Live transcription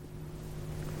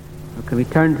Can we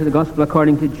turn to the Gospel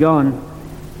according to John,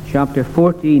 chapter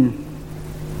 14.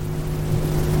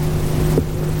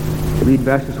 Read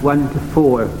verses 1 to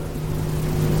 4.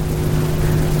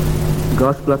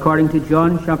 Gospel according to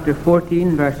John, chapter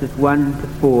 14, verses 1 to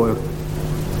 4.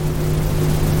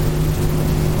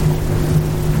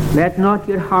 Let not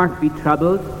your heart be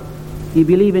troubled. Ye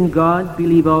believe in God,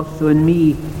 believe also in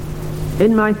me.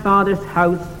 In my Father's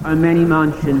house are many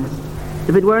mansions.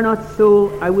 If it were not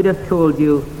so, I would have told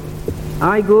you.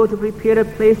 I go to prepare a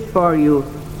place for you.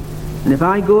 And if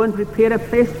I go and prepare a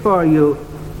place for you,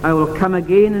 I will come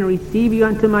again and receive you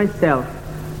unto myself,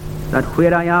 that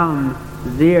where I am,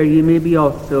 there ye may be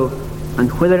also.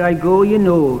 And whither I go you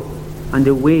know, and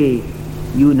the way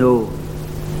you know.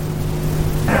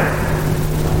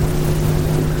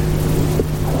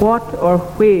 What or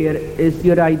where is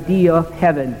your idea of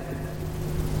heaven?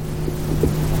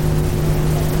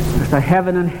 There's a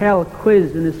heaven and hell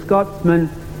quiz in the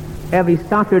Scotsman every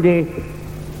Saturday,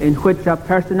 in which a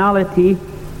personality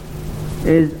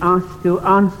is asked to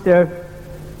answer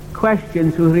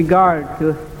questions with regard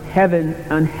to heaven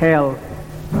and hell.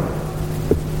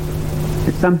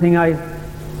 It's something I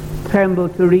tremble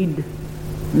to read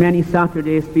many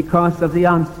Saturdays because of the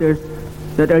answers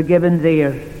that are given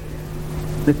there.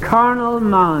 The carnal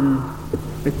man,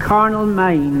 the carnal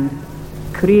mind,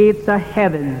 creates a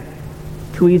heaven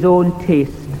to his own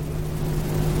taste.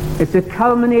 It's a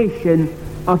culmination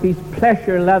of his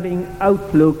pleasure-loving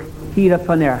outlook here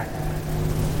upon earth.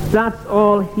 That's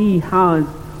all he has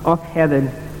of heaven.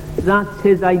 That's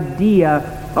his idea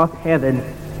of heaven.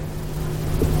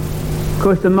 Of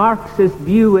course, the Marxist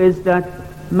view is that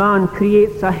man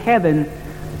creates a heaven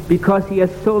because he has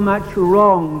so much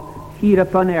wrong here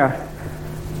upon earth.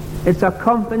 It's a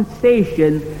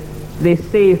compensation, they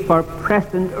say, for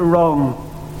present wrong.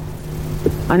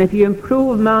 And if you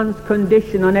improve man's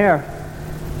condition on earth,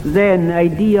 then the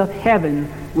idea of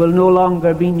heaven will no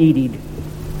longer be needed.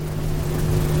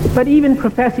 But even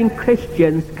professing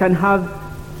Christians can have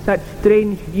such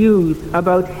strange views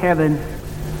about heaven.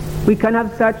 We can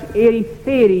have such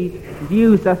airy-fairy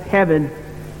views of heaven.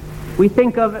 We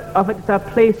think of it as a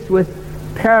place with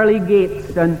pearly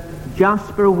gates and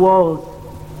jasper walls,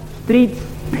 streets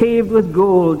paved with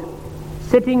gold,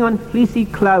 sitting on fleecy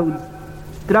clouds,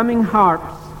 strumming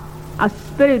harps, a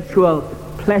spiritual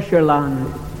pleasure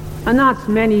land. And that's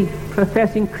many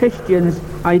professing Christians'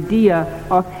 idea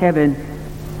of heaven.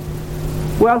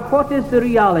 Well, what is the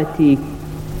reality?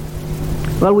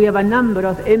 Well, we have a number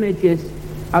of images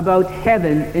about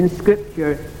heaven in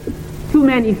Scripture, too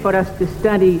many for us to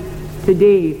study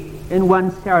today in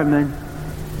one sermon.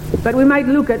 But we might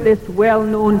look at this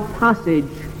well-known passage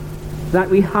that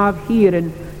we have here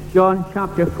in John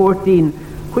chapter 14,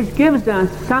 which gives us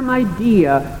some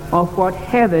idea of what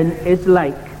heaven is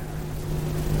like.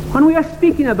 When we are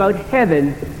speaking about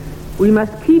heaven, we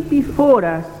must keep before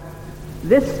us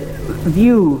this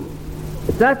view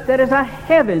that there is a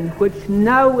heaven which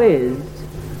now is,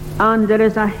 and there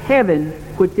is a heaven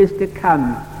which is to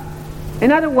come.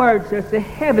 In other words, there's the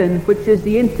heaven which is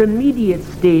the intermediate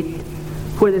state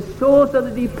where the souls of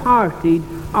the departed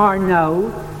are now,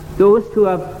 those who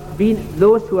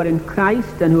are in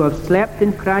Christ and who have slept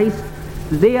in Christ.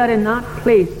 They are in that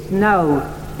place now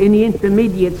in the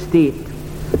intermediate state.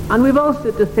 And we've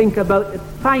also to think about the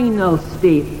final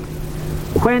state,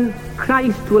 when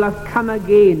Christ will have come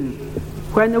again,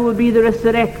 when there will be the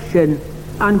resurrection,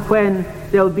 and when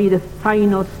there will be the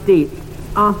final state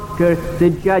after the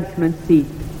judgment seat.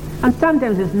 And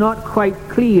sometimes it's not quite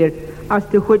clear as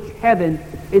to which heaven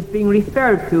is being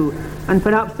referred to, and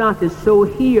perhaps that is so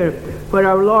here, where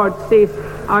our Lord says,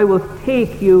 I will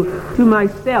take you to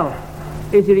myself.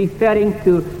 Is he referring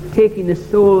to taking the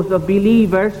souls of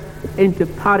believers into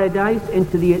paradise,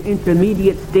 into the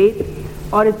intermediate state?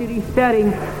 Or is he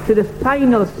referring to the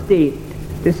final state,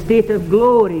 the state of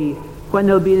glory, when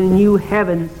there will be the new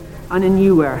heavens and a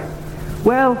new earth?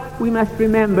 Well, we must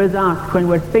remember that when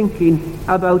we're thinking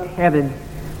about heaven.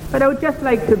 But I would just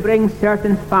like to bring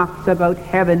certain facts about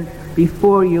heaven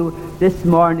before you this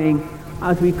morning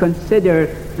as we consider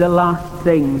the last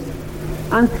things.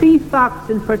 And 3 facts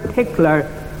in particular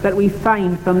that we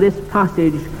find from this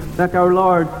passage that our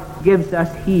Lord gives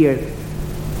us here.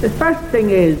 The first thing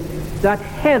is that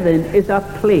heaven is a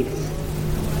place.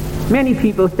 Many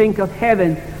people think of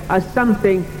heaven as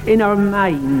something in our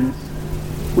minds.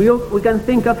 We can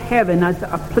think of heaven as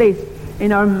a place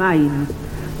in our minds.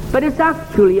 But it's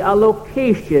actually a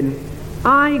location.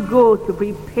 I go to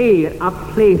prepare a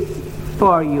place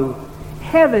for you.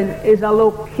 Heaven is a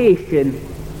location.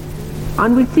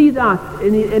 And we see that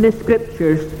in the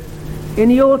Scriptures. In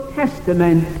the Old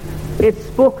Testament, it's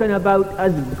spoken about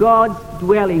as God's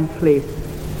dwelling place.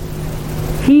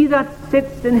 He that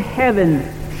sits in heaven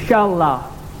shall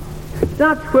laugh.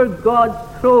 That's where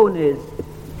God's throne is.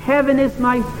 Heaven is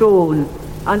my throne,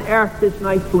 and earth is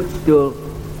my footstool.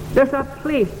 There's a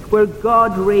place where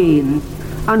God reigns,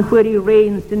 and where he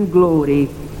reigns in glory.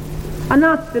 And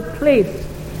that's the place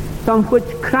from which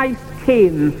Christ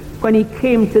came when he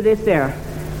came to this earth.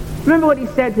 Remember what he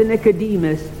said to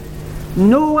Nicodemus: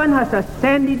 no one has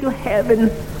ascended to heaven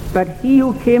but he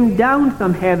who came down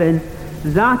from heaven,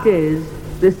 that is,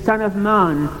 the Son of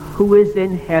Man who is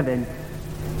in heaven.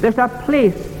 There's a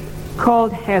place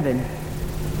called heaven.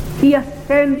 He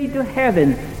ascended to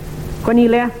heaven when he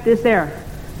left this earth.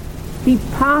 He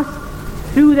passed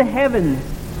through the heavens,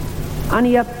 and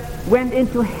he went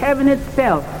into heaven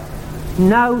itself,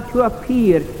 now to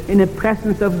appear in the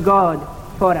presence of God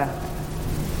for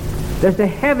us. There's the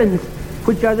heavens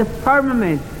which are the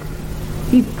firmament.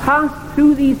 He passed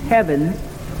through these heavens,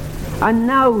 and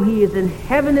now he is in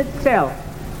heaven itself,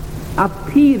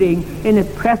 appearing in the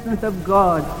presence of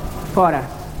God for us.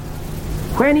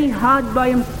 When he had by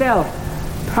himself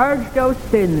purged our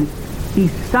sins, he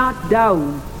sat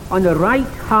down on the right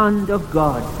hand of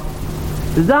God.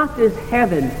 That is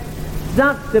heaven.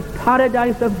 That's the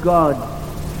paradise of God.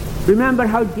 Remember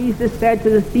how Jesus said to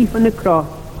the thief on the cross,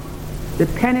 the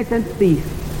penitent thief,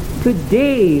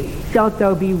 today shalt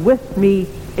thou be with me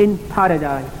in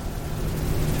paradise.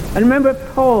 And remember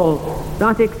Paul,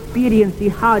 that experience he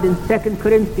had in 2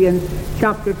 Corinthians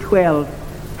chapter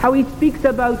 12, how he speaks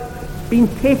about being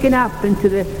taken up into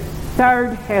the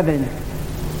third heaven.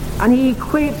 And he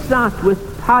equates that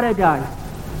with paradise.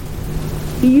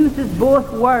 He uses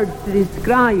both words to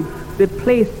describe the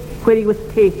place where he was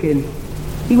taken.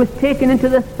 He was taken into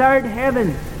the third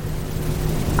heaven,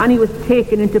 and he was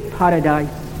taken into paradise.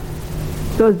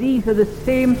 So these are the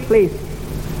same place,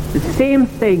 the same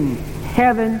thing,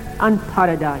 heaven and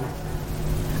paradise.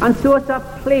 And so it's a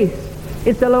place,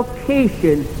 it's a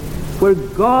location where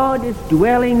God is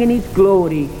dwelling in his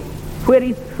glory, where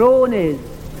his throne is,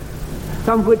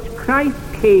 from which Christ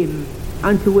came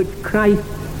and to which Christ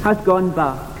has gone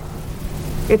back.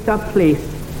 It's a place.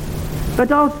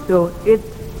 But also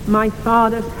it's my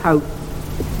Father's house.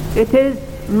 It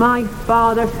is my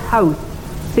Father's house,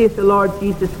 says the Lord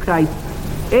Jesus Christ.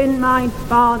 In my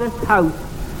Father's house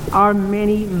are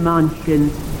many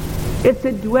mansions. It's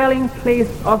a dwelling place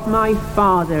of my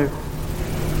Father.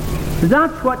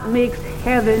 That's what makes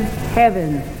heaven,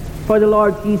 heaven for the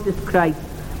Lord Jesus Christ.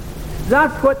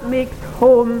 That's what makes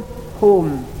home,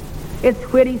 home. It's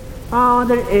where his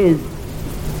Father is.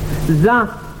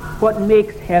 That's what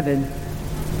makes heaven.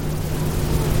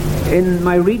 In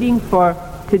my reading for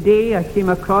today, I came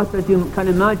across, as you can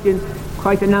imagine,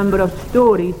 quite a number of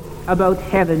stories about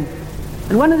heaven.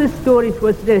 And one of the stories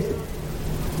was this: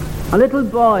 a little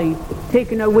boy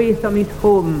taken away from his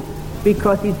home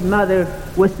because his mother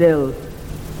was ill.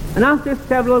 And after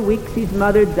several weeks his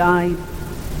mother died,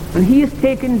 and he is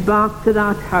taken back to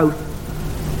that house.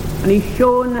 And he's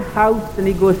shown the house, and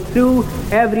he goes through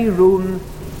every room,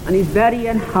 and he's very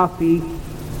unhappy.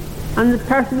 And the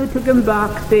person who took him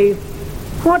back says,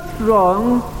 "What's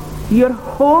wrong? You're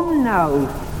home now."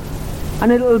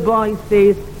 And the little boy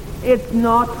says, "It's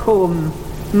not home.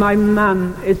 My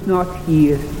mum is not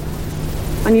here."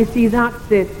 And you see,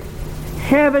 that's it.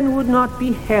 Heaven would not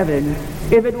be heaven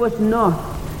if it was not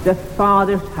the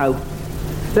Father's house,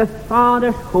 the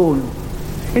Father's home.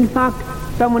 In fact,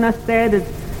 someone has said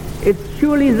it's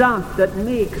surely that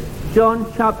makes John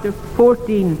chapter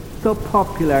 14 so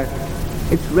popular.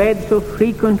 It's read so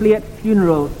frequently at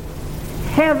funerals.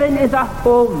 Heaven is a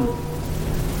home.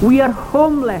 We are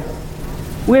homeless.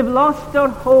 We've lost our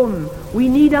home. We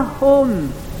need a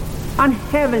home. And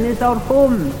heaven is our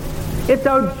home. It's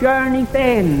our journey's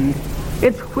end.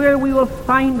 It's where we will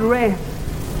find rest.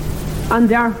 And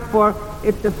therefore,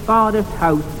 it's the Father's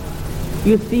house.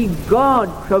 You see, God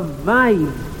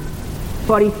provides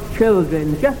for his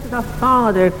children, just as a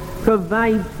father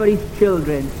provides for his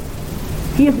children.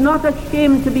 He is not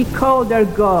ashamed to be called their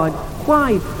God.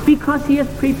 Why? Because he has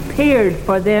prepared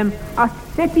for them a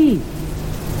city.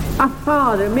 A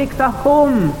father makes a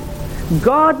home.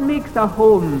 God makes a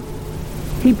home.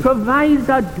 He provides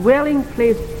a dwelling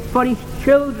place for his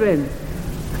children.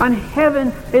 And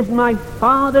heaven is my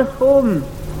Father's home.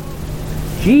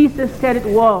 Jesus said it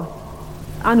was.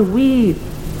 And we,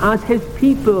 as his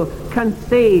people, can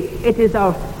say it is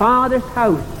our Father's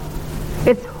house.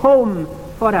 It's home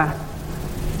for us.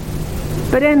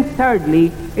 But then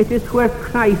thirdly, it is where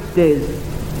Christ is.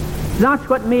 That's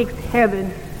what makes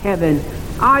heaven, heaven.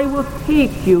 I will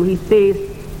take you, he says,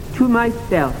 to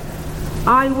myself.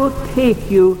 I will take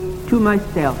you to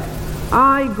myself.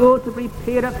 I go to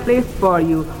prepare a place for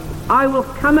you. I will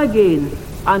come again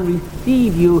and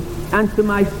receive you unto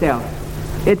myself.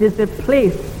 It is a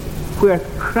place where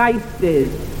Christ is,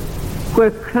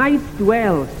 where Christ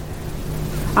dwells.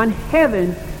 And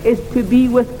heaven is to be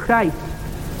with Christ.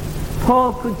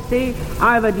 Paul could say,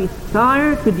 I have a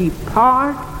desire to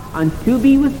depart and to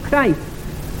be with Christ,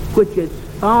 which is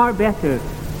far better.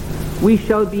 We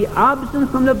shall be absent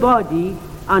from the body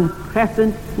and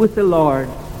present with the Lord.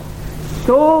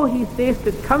 So, he says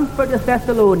to comfort the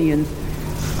Thessalonians,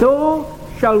 so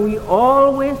shall we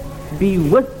always be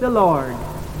with the Lord.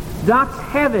 That's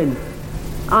heaven,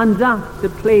 and that's the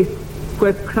place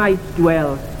where Christ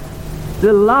dwells.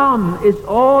 The Lamb is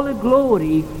all the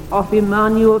glory of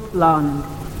Emmanuel's land.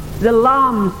 The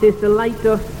Lamb, says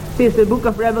the book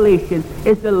of Revelation,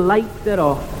 is the light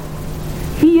thereof.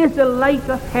 He is the light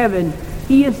of heaven.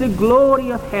 He is the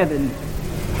glory of heaven.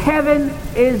 Heaven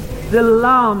is the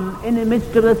Lamb in the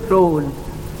midst of the throne.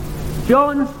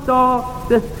 John saw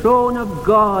the throne of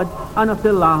God and of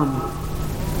the Lamb.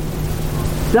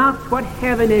 That's what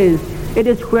heaven is. It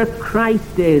is where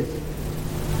Christ is.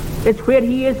 It's where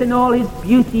he is in all his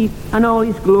beauty and all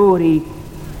his glory.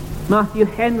 Matthew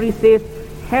Henry says,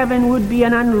 heaven would be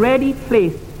an unready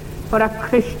place for a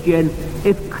Christian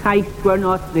if Christ were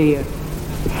not there.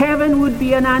 Heaven would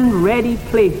be an unready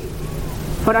place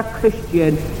for a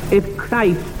Christian if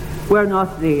Christ were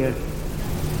not there.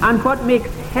 And what makes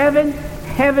heaven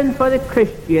heaven for the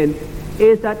Christian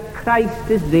is that Christ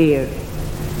is there.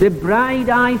 The bride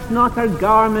eyes not her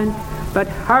garment, but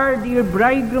her dear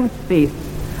bridegroom's face.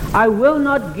 I will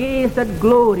not gaze at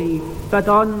glory, but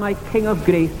on my King of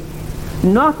grace.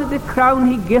 Not at the crown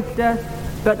he gifteth,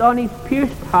 but on his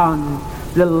pierced hand.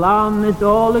 The Lamb is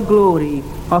all the glory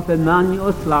of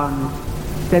Emmanuel's land,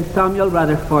 said Samuel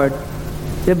Rutherford.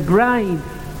 The bride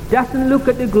doesn't look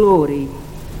at the glory.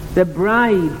 The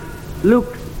bride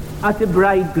looks at the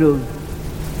bridegroom.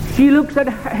 She looks at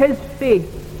his face.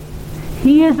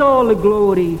 He is all the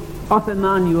glory of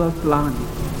Emmanuel's land.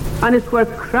 And it's where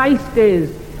Christ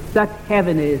is that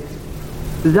heaven is.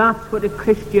 That's what a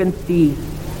Christian sees.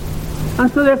 And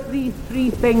so there's these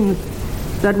three things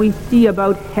that we see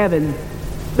about heaven.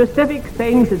 Specific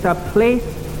things. It's a place,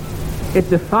 it's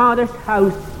the Father's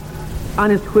house,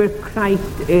 and it's where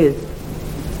Christ is.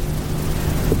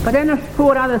 But then there's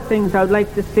four other things I would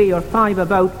like to say, or five,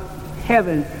 about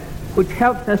heaven, which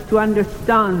helps us to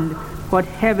understand what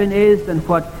heaven is and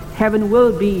what heaven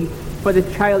will be for the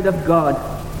child of God.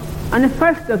 And the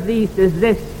first of these is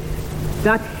this,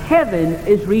 that heaven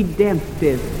is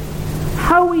redemptive.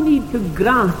 How we need to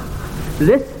grasp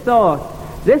this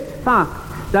thought, this fact,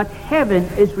 that heaven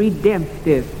is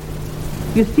redemptive.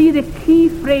 You see, the key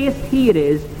phrase here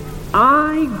is,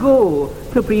 I go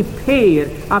to prepare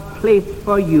a place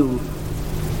for you.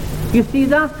 You see,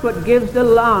 that's what gives the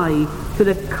lie to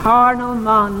the carnal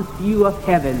man's view of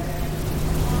heaven.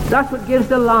 That's what gives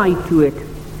the lie to it.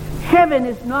 Heaven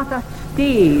is not a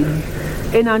stage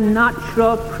in a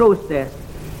natural process.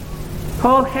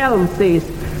 Paul Helm says,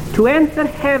 to enter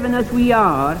heaven as we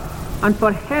are, and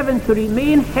for heaven to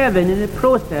remain heaven in the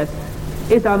process,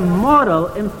 is a moral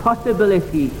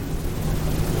impossibility.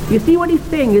 You see, what he's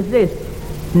saying is this: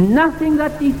 nothing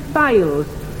that defiles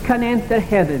can enter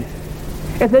heaven.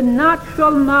 If a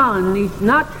natural man in his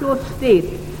natural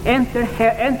state enters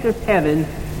heaven,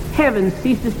 heaven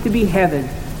ceases to be heaven.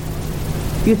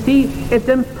 You see, it's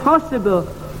impossible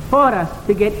for us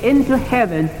to get into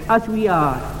heaven as we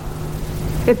are.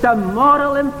 It's a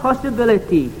moral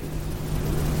impossibility.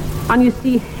 And you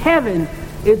see, heaven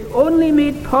is only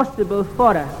made possible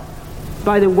for us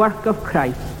by the work of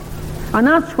Christ. And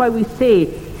that's why we say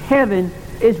heaven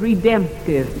is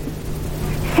redemptive.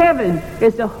 Heaven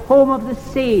is the home of the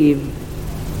saved,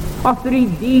 of the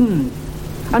redeemed.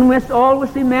 And we must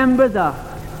always remember that.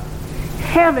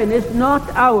 Heaven is not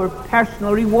our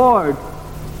personal reward.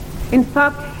 In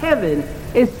fact, heaven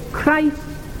is Christ's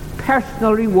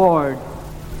personal reward.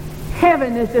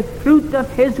 Heaven is the fruit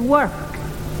of his work.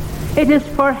 It is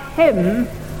for him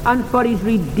and for his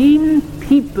redeemed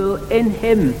people in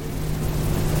him.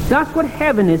 That's what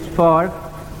heaven is for.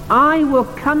 I will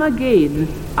come again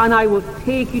and I will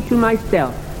take you to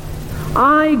myself.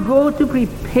 I go to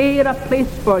prepare a place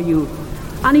for you.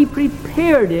 And he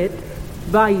prepared it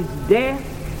by his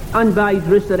death and by his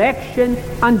resurrection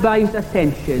and by his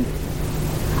ascension.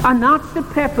 And that's the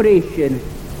preparation.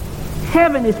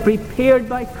 Heaven is prepared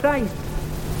by Christ.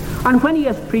 And when he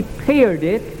has prepared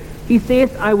it, he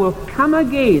says, I will come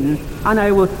again and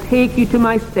I will take you to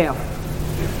myself.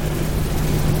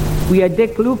 We had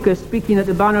Dick Lucas speaking at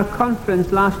the Banner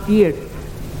Conference last year,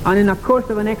 and in a course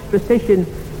of an exposition,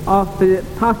 of the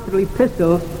pastoral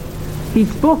epistles, he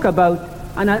spoke about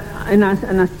an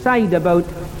aside about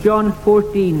John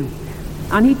 14.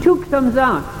 And he took from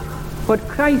that. What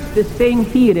Christ is saying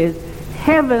here is,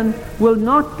 heaven will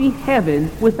not be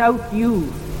heaven without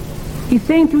you. He's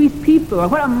saying to his people,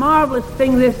 what a marvelous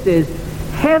thing this is.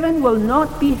 Heaven will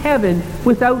not be heaven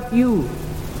without you.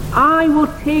 I will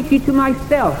take you to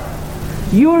myself.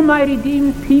 You're my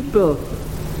redeemed people.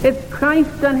 It's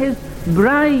Christ and his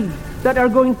bride that are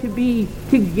going to be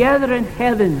together in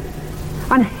heaven.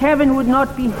 And heaven would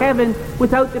not be heaven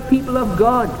without the people of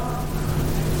God.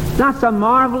 That's a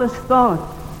marvelous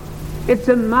thought. It's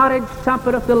a marriage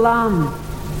supper of the Lamb.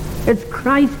 It's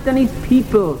Christ and his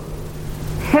people.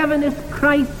 Heaven is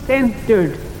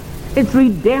Christ-centered. It's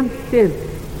redemptive.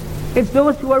 It's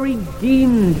those who are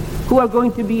redeemed who are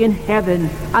going to be in heaven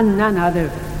and none other.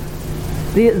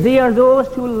 They are those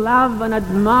who love and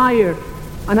admire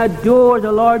and adore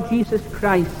the Lord Jesus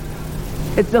Christ.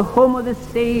 It's the home of the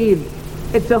saved.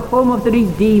 It's the home of the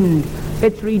redeemed.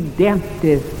 It's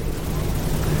redemptive.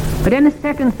 But then the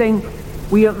second thing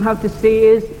we have to say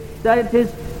is that it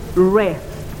is rest.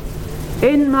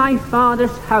 In my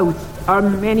Father's house are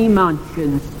many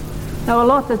mansions. Now a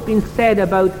lot has been said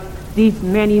about these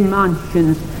many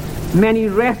mansions, many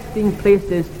resting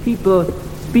places people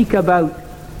speak about.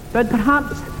 But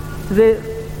perhaps the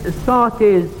thought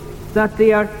is that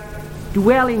they are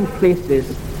dwelling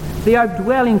places. They are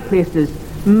dwelling places,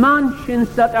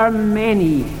 mansions that are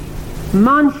many,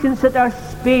 mansions that are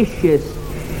spacious,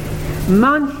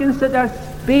 mansions that are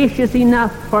spacious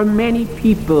enough for many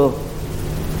people.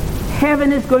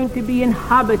 Heaven is going to be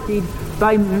inhabited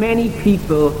by many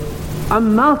people, a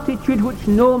multitude which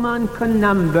no man can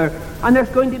number, and there's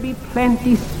going to be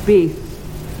plenty space.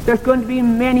 There's going to be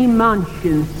many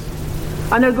mansions,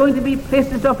 and there are going to be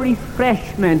places of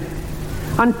refreshment,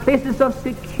 and places of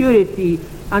security,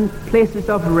 and places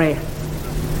of rest.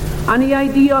 And the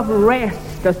idea of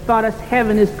rest, as far as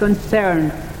heaven is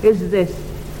concerned, is this.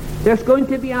 There's going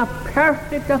to be a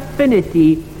perfect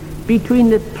affinity between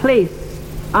the place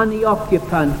and the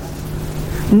occupants.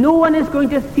 No one is going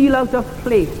to feel out of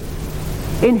place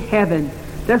in heaven.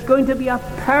 There's going to be a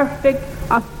perfect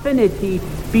affinity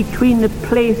between the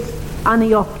place and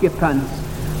the occupants.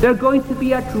 They're going to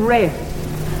be at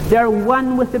rest. They're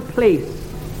one with the place.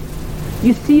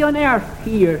 You see, on earth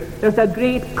here, there's a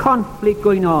great conflict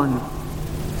going on.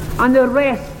 And the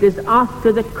rest is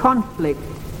after the conflict.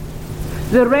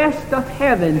 The rest of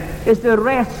heaven is the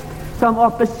rest from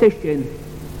opposition.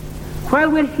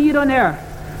 While we're here on earth,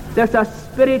 there's a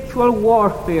spiritual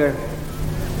warfare.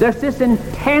 There's this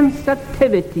intense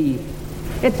activity.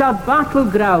 It's a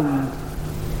battleground.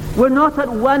 We're not at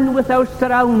one with our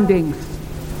surroundings.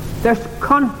 There's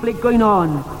conflict going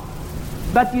on.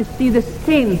 But you see, the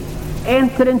saints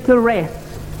enter into rest.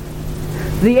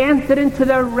 They enter into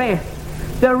their rest.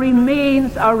 There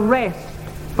remains a rest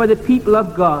for the people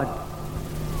of God.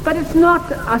 But it's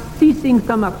not a ceasing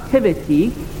some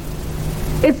activity.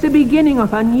 It's the beginning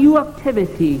of a new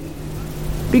activity.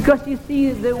 Because you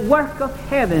see, the work of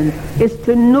heaven is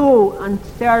to know and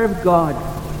serve God.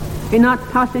 In that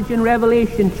passage in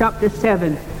Revelation chapter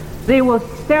 7, they will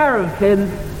serve him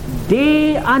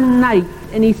day and night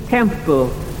in his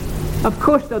temple. Of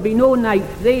course, there'll be no night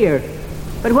there.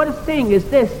 But what it's saying is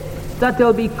this, that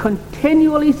they'll be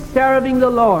continually serving the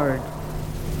Lord.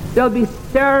 There'll be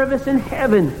service in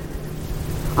heaven.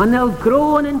 And they'll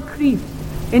grow and increase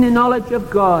in the knowledge of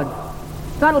God.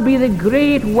 That'll be the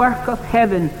great work of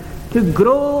heaven, to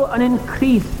grow and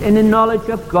increase in the knowledge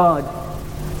of God.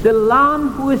 The Lamb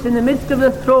who is in the midst of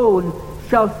the throne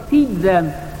shall feed them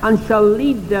and shall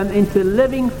lead them into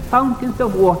living fountains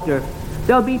of water.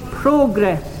 There'll be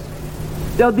progress.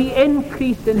 There'll be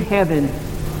increase in heaven.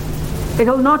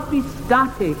 It'll not be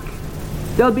static.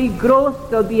 There'll be growth,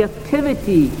 there'll be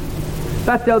activity,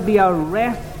 but there'll be a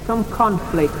rest from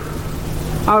conflict,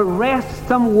 a rest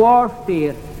from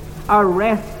warfare, a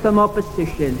rest from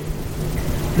opposition.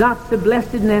 That's the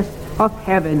blessedness of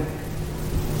heaven.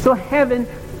 So heaven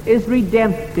is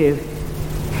redemptive.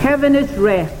 Heaven is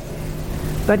rest.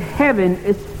 But heaven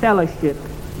is fellowship.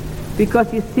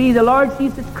 Because you see, the Lord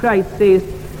Jesus Christ says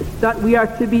that we are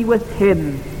to be with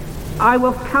him. I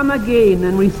will come again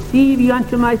and receive you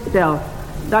unto myself,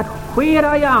 that where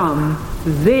I am,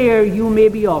 there you may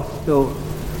be also.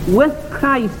 With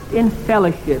Christ in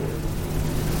fellowship.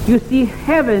 You see,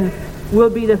 heaven will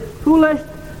be the fullest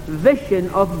vision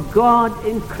of God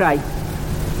in Christ.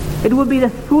 It will be the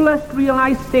fullest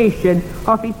realization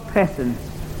of his presence.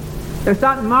 There's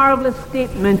that marvelous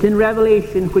statement in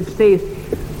Revelation which says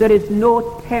there is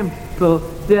no temple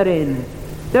therein.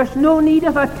 There's no need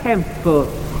of a temple.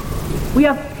 We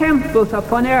have temples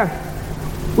upon earth.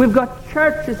 We've got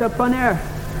churches upon earth.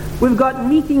 We've got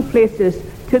meeting places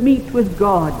to meet with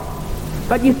God.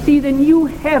 But you see, the new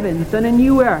heavens and a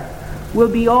new earth will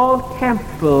be all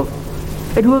temple.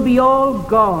 It will be all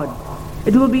God.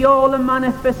 It will be all a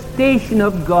manifestation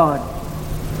of God.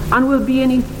 And we'll be in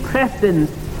his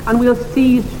presence, and we'll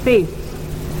see his face.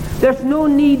 There's no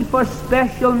need for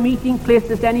special meeting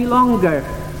places any longer.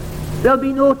 There'll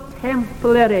be no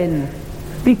temple therein,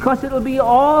 because it'll be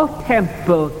all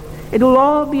temple. It'll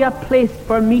all be a place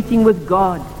for meeting with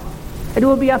God. It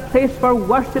will be a place for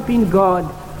worshiping God,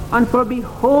 and for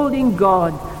beholding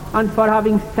God, and for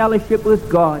having fellowship with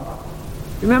God.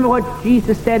 Remember what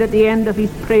Jesus said at the end of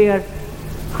his prayer,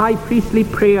 high priestly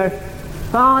prayer: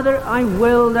 Father, I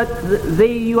will that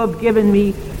they you have given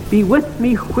me be with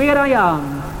me where I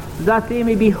am, that they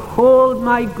may behold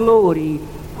my glory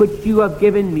which you have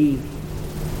given me.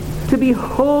 To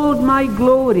behold my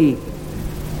glory.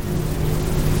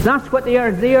 That's what they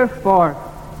are there for.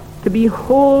 To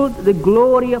behold the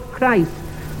glory of Christ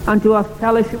and to have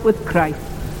fellowship with Christ.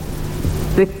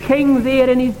 The King there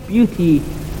in his beauty,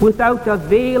 without a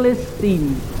veil is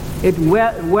seen. It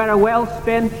were a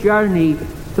well-spent journey,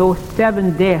 though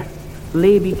 7 deaths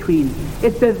lay between.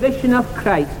 It's a vision of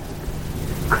Christ.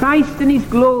 Christ in his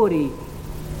glory,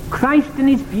 Christ in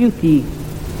his beauty,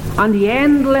 and the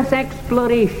endless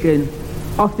exploration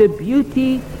of the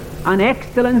beauty and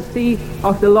excellency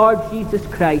of the Lord Jesus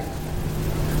Christ.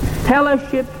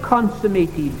 Fellowship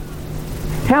consummated.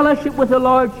 Fellowship with the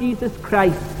Lord Jesus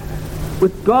Christ,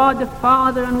 with God the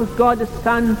Father and with God the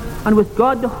Son and with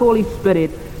God the Holy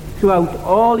Spirit throughout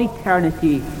all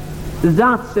eternity.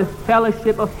 That's the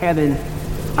fellowship of heaven,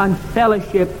 and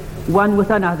fellowship one with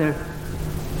another.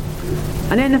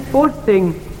 And then the fourth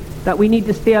thing that we need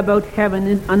to say about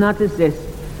heaven, and that is this,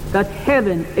 that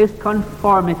heaven is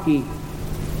conformity.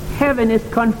 Heaven is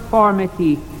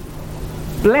conformity.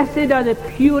 Blessed are the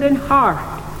pure in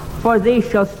heart, for they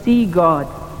shall see God.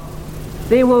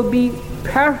 They will be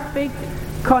perfect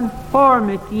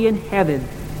conformity in heaven.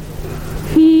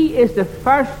 He is the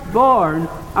firstborn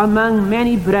among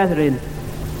many brethren.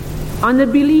 And the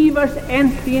believer's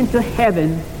entry into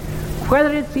heaven,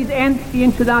 whether it's his entry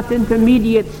into that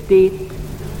intermediate state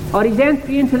or his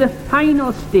entry into the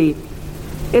final state,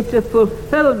 it's a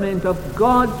fulfillment of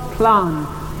God's plan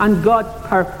and God's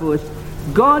purpose,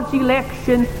 God's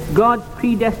election, God's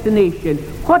predestination.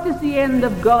 What is the end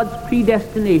of God's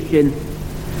predestination?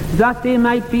 That they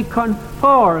might be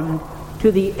conformed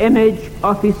to the image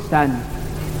of his Son.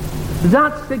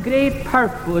 That's the great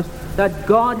purpose that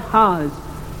God has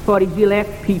for his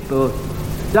elect people,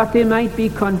 that they might be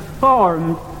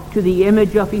conformed to the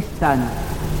image of his Son.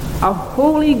 A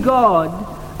holy God,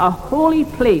 a holy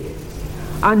place,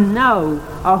 and now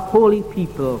a holy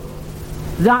people.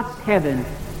 That's heaven.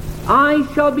 I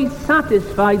shall be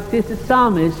satisfied, says the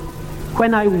psalmist,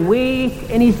 when I wake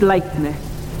in his likeness.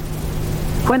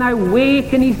 When I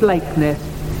wake in his likeness,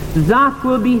 that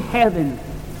will be heaven.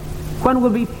 When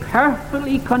we'll be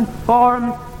perfectly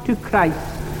conformed to Christ.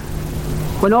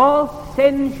 When all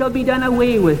sin shall be done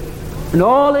away with, and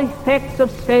all effects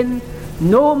of sin,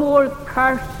 no more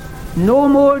curse, no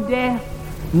more death,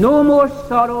 no more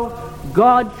sorrow,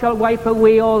 God shall wipe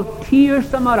away all tears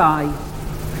from our eyes.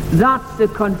 That's the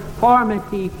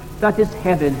conformity that is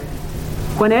heaven.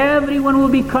 When everyone will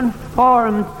be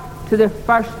conformed to the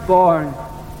firstborn,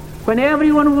 when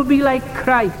everyone will be like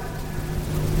Christ,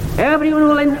 everyone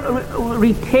will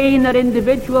retain their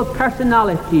individual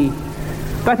personality,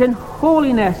 but in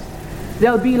holiness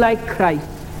they'll be like Christ.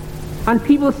 And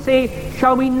people say,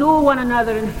 shall we know one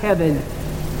another in heaven?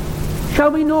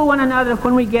 Shall we know one another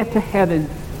when we get to heaven?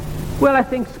 Well, I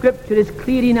think Scripture is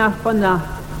clear enough on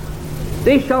that.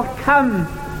 They shall come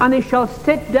and they shall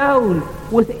sit down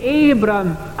with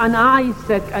Abram and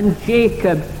Isaac and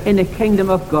Jacob in the kingdom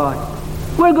of God.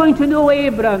 We're going to know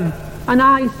Abram and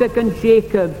Isaac and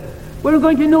Jacob. We're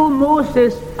going to know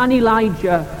Moses and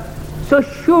Elijah. So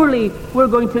surely we're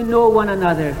going to know one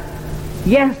another.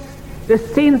 Yes, the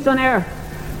saints on earth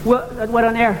that were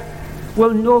on earth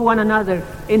will know one another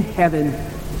in heaven.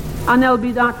 And there'll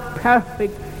be that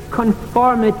perfect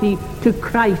conformity to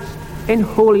Christ in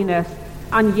holiness.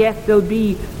 And yet there'll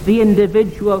be the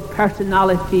individual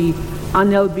personality,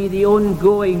 and there'll be the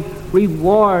ongoing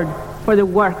reward for the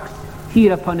works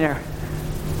here upon earth.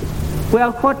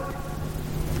 Well, what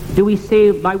do we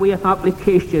say by way of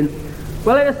application?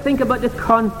 Well, let us think about the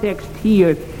context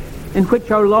here in which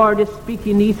our Lord is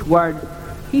speaking these words.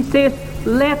 He says,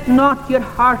 let not your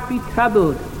heart be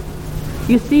troubled.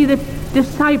 You see, the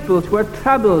disciples were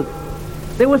troubled.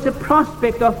 There was a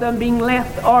prospect of them being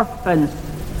left orphans.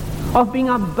 of being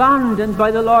abandoned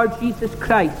by the Lord Jesus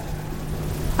Christ.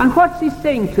 And what's he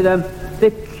saying to them?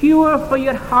 The cure for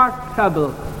your heart trouble,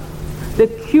 the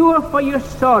cure for your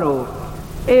sorrow,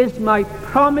 is my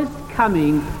promised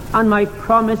coming and my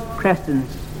promised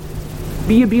presence.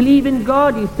 Do you believe in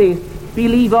God? He says,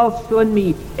 believe also in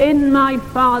me. In my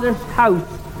Father's house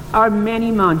are many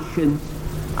mansions.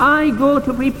 I go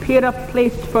to prepare a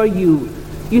place for you.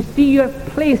 You see, your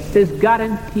place is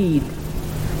guaranteed.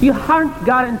 You aren't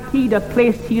guaranteed a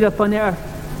place here upon earth.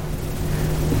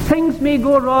 Things may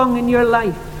go wrong in your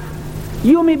life.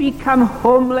 You may become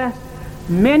homeless.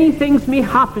 Many things may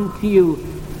happen to you.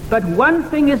 But one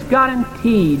thing is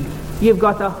guaranteed. You've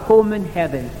got a home in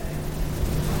heaven.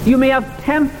 You may have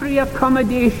temporary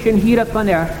accommodation here upon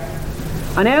earth.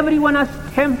 And everyone has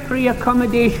temporary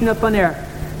accommodation upon earth.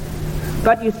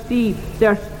 But you see,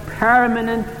 there's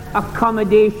permanent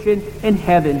accommodation in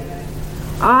heaven.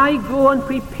 I go and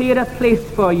prepare a place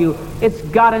for you. It's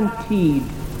guaranteed.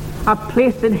 A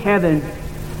place in heaven.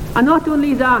 And not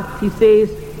only that, he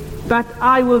says, but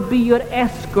I will be your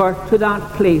escort to that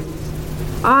place.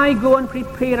 I go and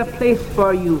prepare a place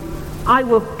for you. I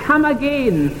will come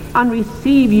again and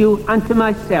receive you unto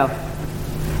myself.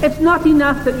 It's not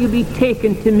enough that you be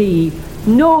taken to me.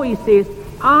 No, he says,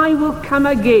 I will come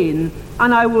again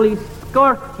and I will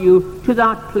escort you to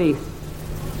that place.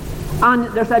 And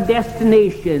there's a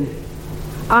destination.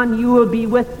 And you will be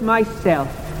with myself.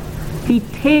 He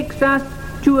takes us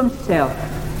to himself.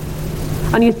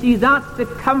 And you see, that's the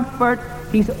comfort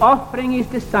he's offering his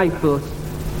disciples.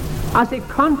 As they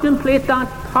contemplate that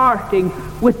parting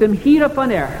with them here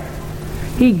upon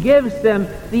earth, he gives them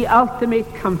the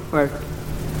ultimate comfort.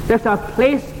 There's a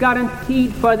place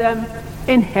guaranteed for them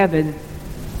in heaven.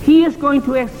 He is going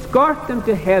to escort them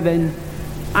to heaven,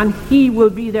 and he will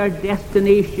be their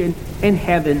destination in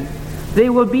heaven. They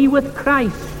will be with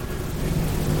Christ.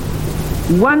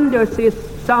 Wonder, says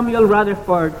Samuel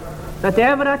Rutherford, that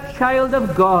ever a child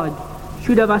of God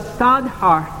should have a sad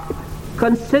heart,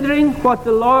 considering what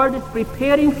the Lord is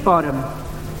preparing for him.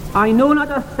 I know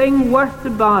not a thing worth the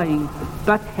buying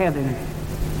but heaven.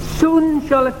 Soon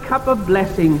shall a cup of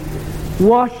blessing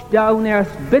wash down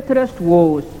earth's bitterest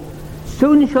woes.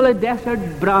 Soon shall a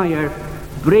desert briar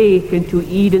break into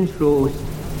Eden's rose.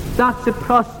 That's the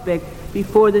prospect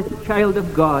before the child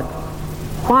of God.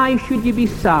 Why should you be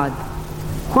sad?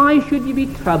 Why should you be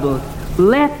troubled?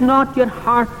 Let not your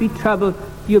heart be troubled.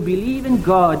 You believe in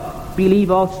God, believe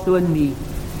also in me.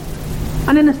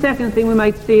 And then the second thing we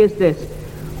might say is this: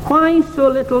 why so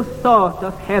little thought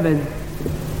of heaven?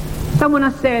 Someone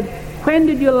has said, when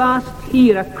did you last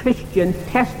hear a Christian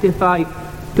testify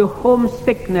to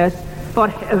homesickness for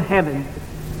heaven?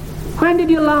 When did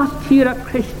you last hear a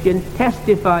Christian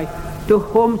testify to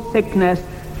homesickness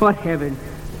for heaven?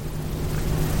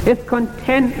 If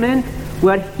contentment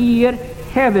were here,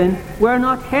 heaven were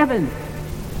not heaven.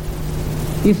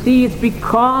 You see, it's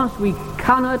because we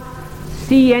cannot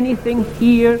see anything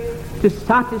here to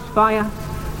satisfy us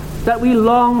that we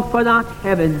long for that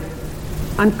heaven.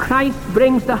 And Christ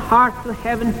brings the heart to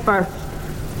heaven first,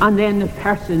 and then the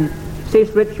person, says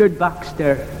Richard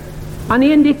Baxter. And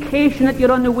the indication that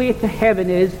you're on the way to heaven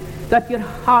is that your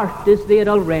heart is there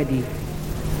already.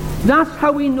 That's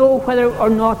how we know whether or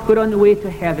not we're on the way to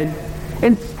heaven.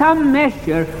 In some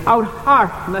measure, our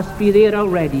heart must be there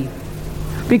already.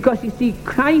 Because you see,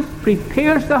 Christ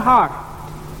prepares the heart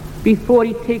before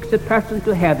he takes the person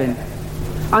to heaven.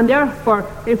 And therefore,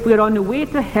 if we're on the way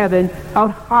to heaven, our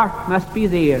heart must be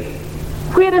there.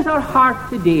 Where is our heart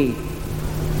today?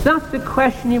 That's the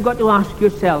question you've got to ask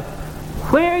yourself.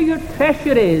 Where your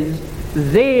treasure is,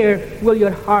 there will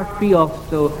your heart be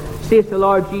also, says the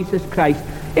Lord Jesus Christ.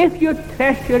 If your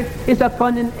treasure is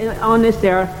on this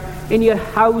earth, in your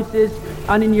houses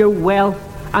and in your wealth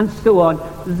and so on,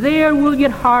 there will your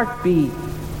heart be.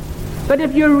 But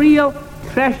if your real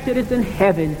treasure is in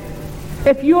heaven,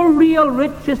 if your real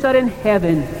riches are in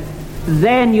heaven,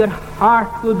 then your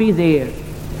heart will be there.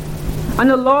 And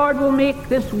the Lord will make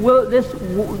this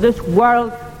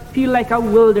world feel like a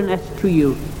wilderness to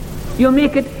you.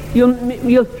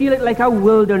 You'll feel it like a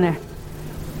wilderness.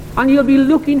 And you'll be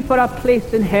looking for a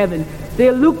place in heaven.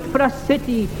 They'll look for a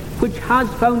city which has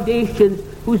foundations,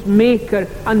 whose maker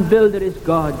and builder is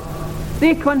God.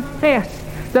 They confess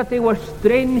that they were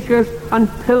strangers and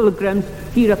pilgrims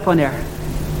here upon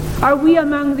earth. Are we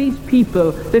among these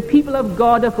people, the people of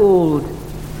God of old?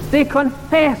 They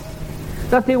confess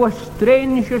that they were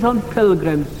strangers and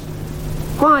pilgrims.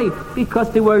 Why?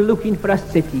 Because they were looking for a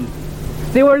city.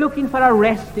 They were looking for a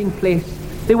resting place.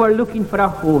 They were looking for a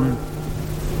home.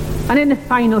 And then the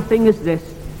final thing is this: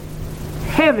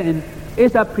 heaven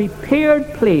is a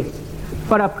prepared place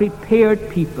for a prepared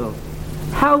people.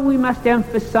 How we must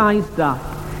emphasize that.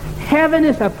 Heaven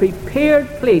is a prepared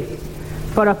place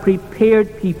for a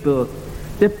prepared people.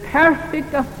 The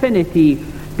perfect affinity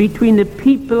between the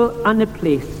people and the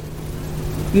place.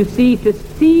 You see, to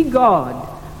see God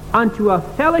and to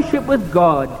have fellowship with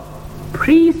God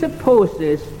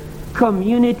presupposes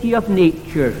community of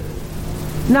nature.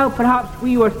 Now perhaps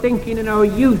we were thinking in our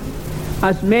youth,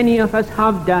 as many of us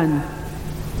have done,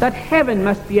 that heaven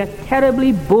must be a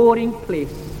terribly boring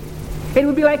place. It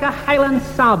would be like a Highland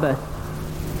Sabbath.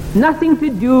 Nothing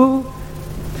to do,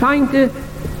 trying to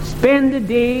spend the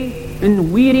day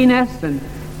in weariness and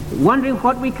wondering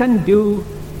what we can do,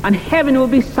 and heaven will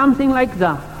be something like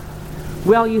that.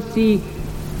 Well, you see,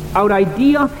 our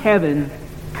idea of heaven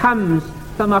comes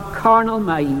from a carnal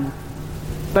mind.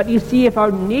 But you see, if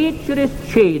our nature is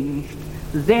changed,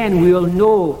 then we will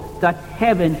know that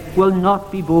heaven will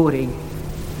not be boring.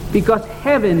 Because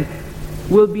heaven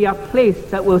will be a place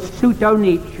that will suit our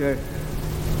nature.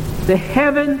 The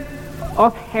heaven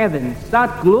of heavens,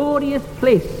 that glorious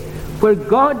place where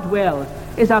God dwells,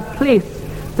 is a place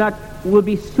that will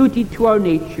be suited to our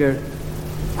nature.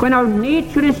 When our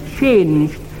nature is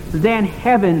changed, then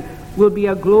heaven will be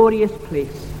a glorious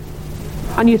place.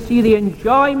 And you see, the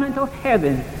enjoyment of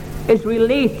heaven is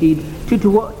related to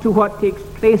what takes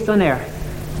place on earth.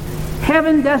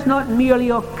 Heaven does not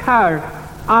merely occur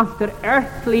after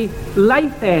earthly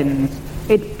life ends.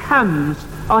 It comes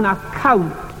on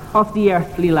account of the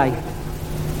earthly life.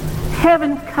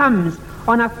 Heaven comes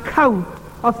on account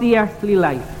of the earthly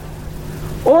life.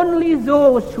 Only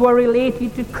those who are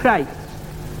related to Christ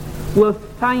will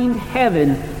find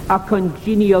heaven a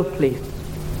congenial place.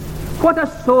 What a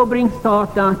sobering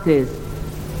thought that is.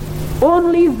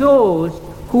 Only those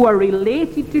who are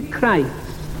related to Christ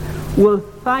will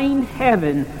find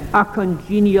heaven a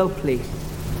congenial place.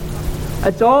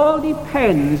 It all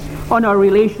depends on our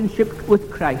relationship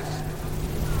with Christ.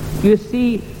 You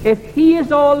see, if he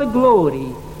is all the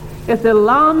glory, if the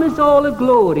Lamb is all the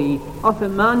glory of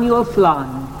Emmanuel's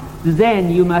land, then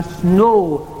you must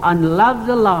know and love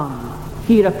the Lamb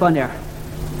here upon earth.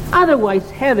 Otherwise,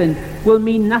 heaven will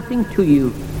mean nothing to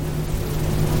you.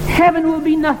 Heaven will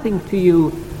be nothing to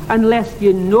you unless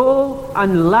you know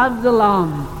and love the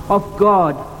Lamb of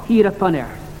God here upon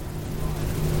earth.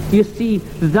 You see,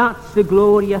 that's the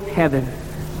glory of heaven.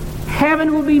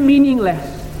 Heaven will be meaningless.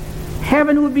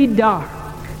 Heaven will be dark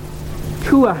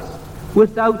to us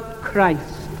without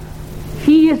Christ.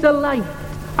 He is the light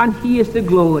and he is the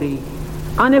glory.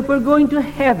 And if we're going to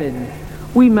heaven,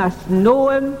 we must know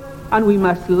him and we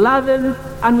must love him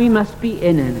and we must be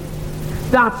in him.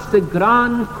 That's the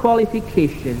grand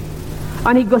qualification.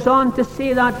 And he goes on to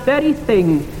say that very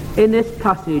thing in this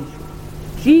passage.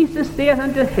 Jesus saith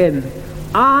unto him,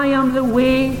 I am the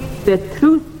way, the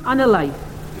truth, and the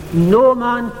life. No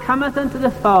man cometh unto the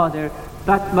Father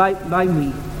but by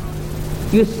me.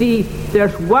 You see,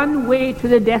 there's one way to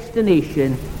the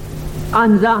destination,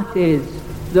 and that is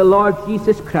the Lord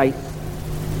Jesus Christ.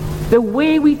 The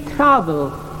way we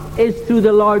travel is through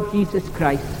the Lord Jesus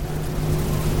Christ.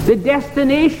 The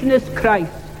destination is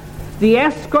Christ. The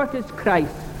escort is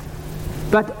Christ.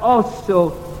 But also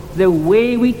the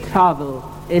way we travel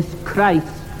is Christ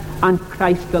and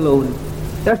Christ alone.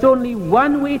 There's only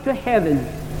one way to heaven,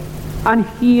 and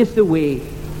he is the way.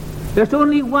 There's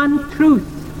only one truth,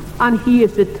 and he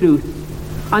is the truth.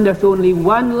 And there's only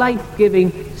one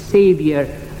life-giving Savior,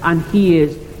 and he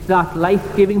is that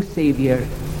life-giving Savior.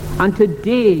 And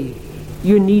today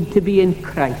you need to be in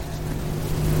Christ.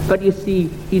 But you see,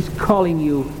 he's calling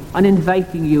you and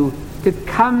inviting you to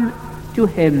come to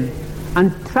him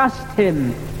and trust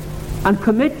him and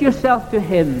commit yourself to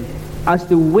him as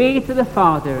the way to the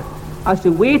Father, as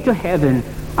the way to heaven.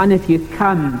 And if you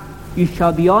come, you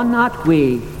shall be on that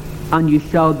way and you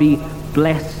shall be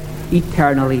blessed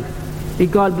eternally. May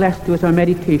God bless to us our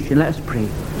meditation. Let us pray.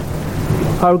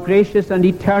 Our gracious and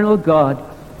eternal God,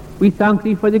 we thank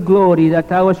thee for the glory that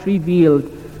thou hast revealed.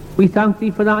 We thank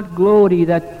thee for that glory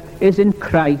that is in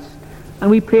Christ.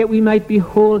 And we pray that we might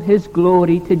behold his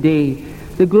glory today,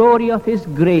 the glory of his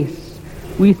grace.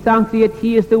 We thank thee that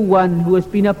he is the one who has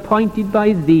been appointed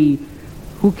by thee,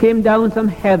 who came down from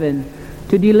heaven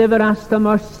to deliver us from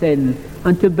our sin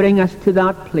and to bring us to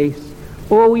that place.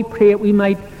 Oh, we pray that we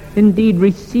might indeed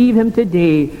receive him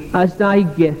today as thy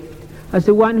gift, as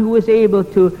the one who is able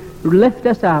to lift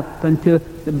us up and to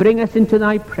bring us into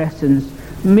thy presence.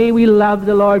 May we love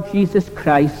the Lord Jesus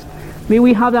Christ. May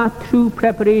we have that true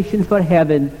preparation for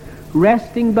heaven,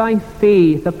 resting by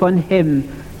faith upon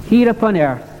him here upon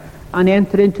earth, and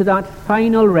enter into that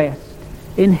final rest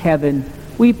in heaven.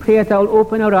 We pray that thou will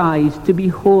open our eyes to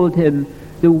behold him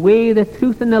the way, the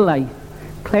truth, and the life.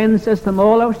 Cleanse us from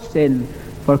all our sin,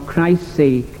 for Christ's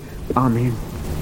sake. Amen.